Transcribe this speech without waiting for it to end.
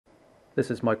This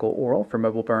is Michael Orrell from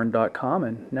MobileBurn.com,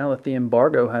 and now that the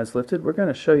embargo has lifted, we're going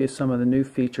to show you some of the new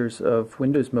features of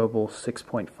Windows Mobile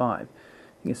 6.5. You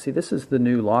can see this is the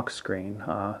new lock screen.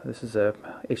 This is a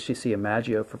HTC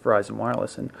Imagio for Verizon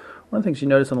Wireless, and one of the things you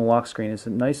notice on the lock screen is a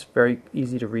nice, very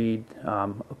easy to read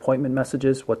appointment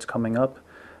messages, what's coming up,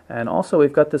 and also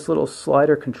we've got this little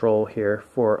slider control here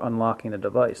for unlocking the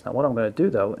device. Now what I'm going to do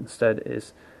though instead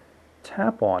is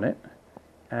tap on it,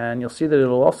 and you'll see that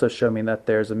it'll also show me that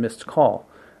there's a missed call,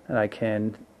 and I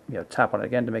can tap on it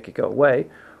again to make it go away,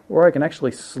 or I can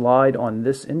actually slide on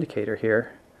this indicator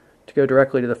here to go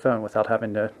directly to the phone without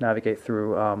having to navigate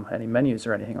through any menus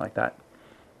or anything like that.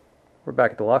 We're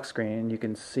back at the lock screen, and you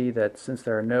can see that since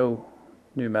there are no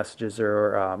new messages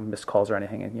or missed calls or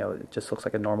anything, and it just looks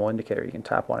like a normal indicator. You can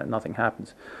tap on it, nothing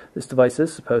happens. This device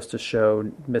is supposed to show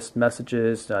missed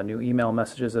messages, new email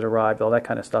messages that arrived, all that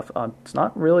kind of stuff. It's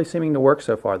not really seeming to work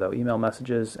so far though. Email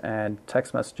messages and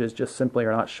text messages just simply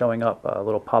are not showing up. A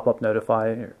little pop-up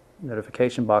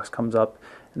notification box comes up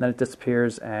and then it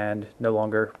disappears and no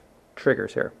longer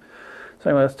triggers here.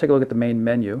 So anyway, let's take a look at the main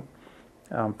menu.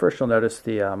 First you'll notice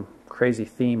the crazy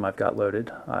theme I've got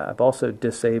loaded. I've also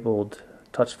disabled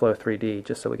TouchFlow 3D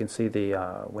just so we can see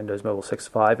the Windows Mobile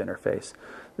 6.5 interface.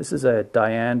 This is a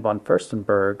Diane von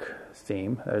Furstenberg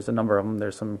theme. There's a number of them.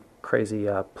 There's some crazy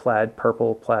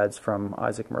purple plaids from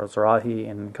Isaac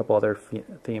Mizrahi and a couple other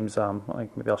themes.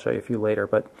 Maybe I'll show you a few later,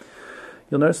 but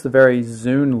you'll notice the very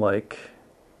Zune-like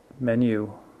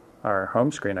menu, or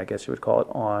home screen I guess you would call it,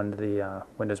 on the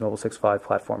Windows Mobile 6.5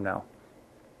 platform now.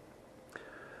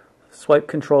 Swipe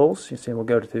controls, you see we'll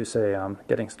go to say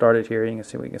getting started here. You can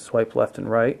see we can swipe left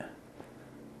and right.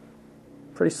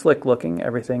 Pretty slick looking,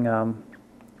 everything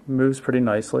moves pretty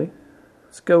nicely.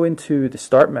 Let's go into the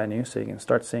start menu so you can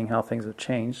start seeing how things have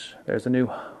changed. There's a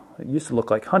new, it used to look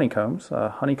like honeycombs,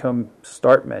 honeycomb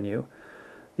start menu.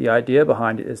 The idea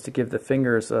behind it is to give the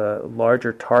fingers a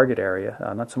larger target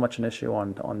area, not so much an issue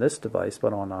on this device,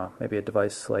 but on maybe a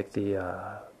device like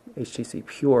the HTC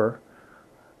Pure,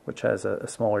 which has a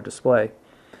smaller display.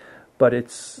 But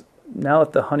it's now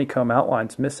that the honeycomb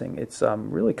outline's missing, it's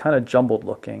really kind of jumbled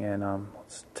looking. And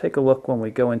let's take a look when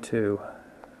we go into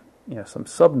some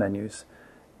submenus.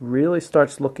 Really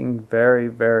starts looking very,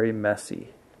 very messy.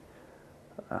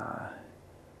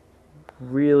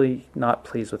 Really not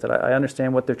pleased with it. I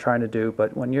understand what they're trying to do,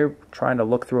 but when you're trying to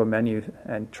look through a menu,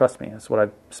 and trust me, that's what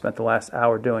I've spent the last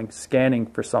hour doing, scanning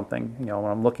for something, when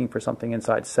I'm looking for something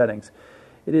inside settings,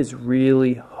 it is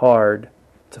really hard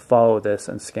to follow this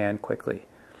and scan quickly.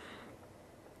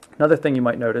 Another thing you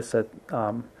might notice that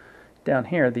down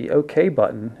here the OK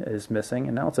button is missing,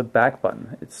 and now it's a back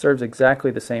button. It serves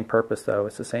exactly the same purpose though.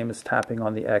 It's the same as tapping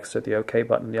on the X or the OK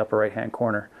button in the upper right hand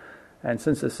corner. And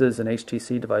since this is an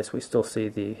HTC device, we still see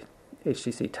the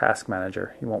HTC Task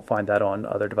Manager. You won't find that on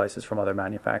other devices from other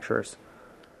manufacturers.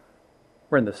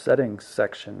 We're in the settings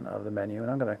section of the menu,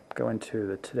 and I'm going to go into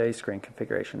the Today Screen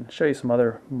configuration, show you some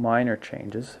other minor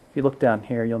changes. If you look down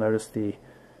here, you'll notice the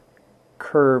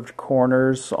curved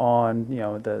corners on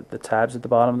the tabs at the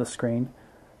bottom of the screen.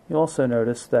 You'll also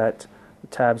notice that the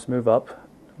tabs move up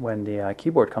when the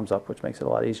keyboard comes up, which makes it a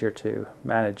lot easier to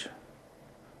manage.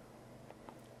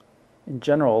 In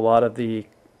general, a lot of the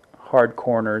hard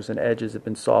corners and edges have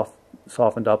been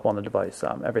softened up on the device.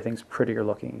 Everything's prettier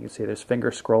looking. You can see there's finger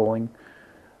scrolling.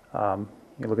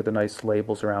 You look at the nice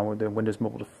labels around with the Windows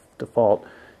Mobile default. You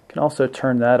can also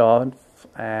turn that on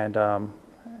and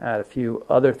add a few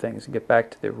other things and get back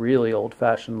to the really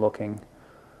old-fashioned looking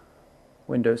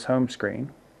Windows home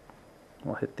screen.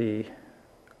 We'll hit the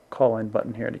call-in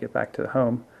button here to get back to the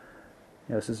home.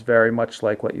 This is very much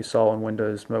like what you saw in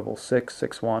Windows Mobile 6,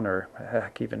 6.1, or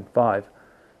heck, even 5.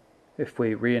 If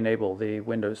we re-enable the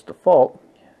Windows default,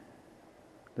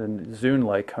 the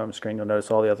Zune-like home screen, you'll notice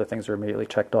all the other things are immediately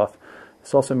checked off.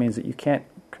 This also means that you can't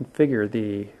configure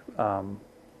the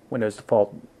Windows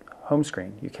default home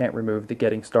screen. You can't remove the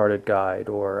Getting Started guide,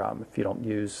 or if you don't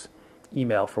use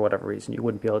email for whatever reason, you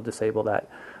wouldn't be able to disable that.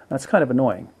 That's kind of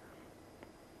annoying.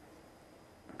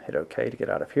 Hit OK to get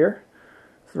out of here.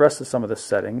 The rest of some of the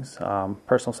settings,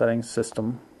 personal settings,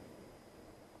 system.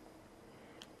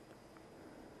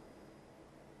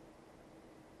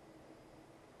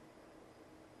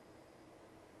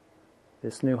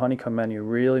 This new honeycomb menu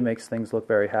really makes things look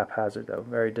very haphazard though,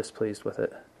 very displeased with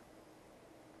it.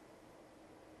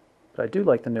 But I do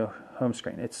like the new home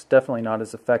screen. It's definitely not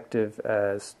as effective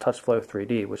as TouchFlow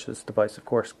 3D, which this device of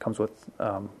course comes with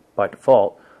by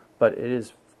default, but it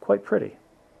is quite pretty.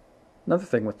 Another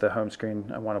thing with the home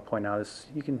screen I want to point out is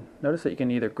you can notice that you can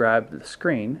either grab the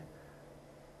screen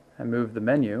and move the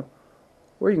menu,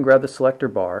 or you can grab the selector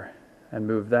bar and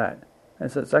move that.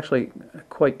 And so it's actually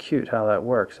quite cute how that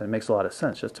works, and it makes a lot of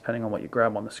sense just depending on what you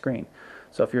grab on the screen.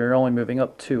 So if you're only moving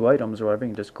up 2 items or whatever,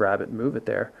 you can just grab it and move it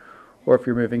there. Or if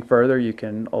you're moving further, you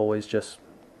can always just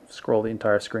scroll the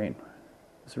entire screen.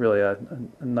 It's really a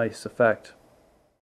nice effect.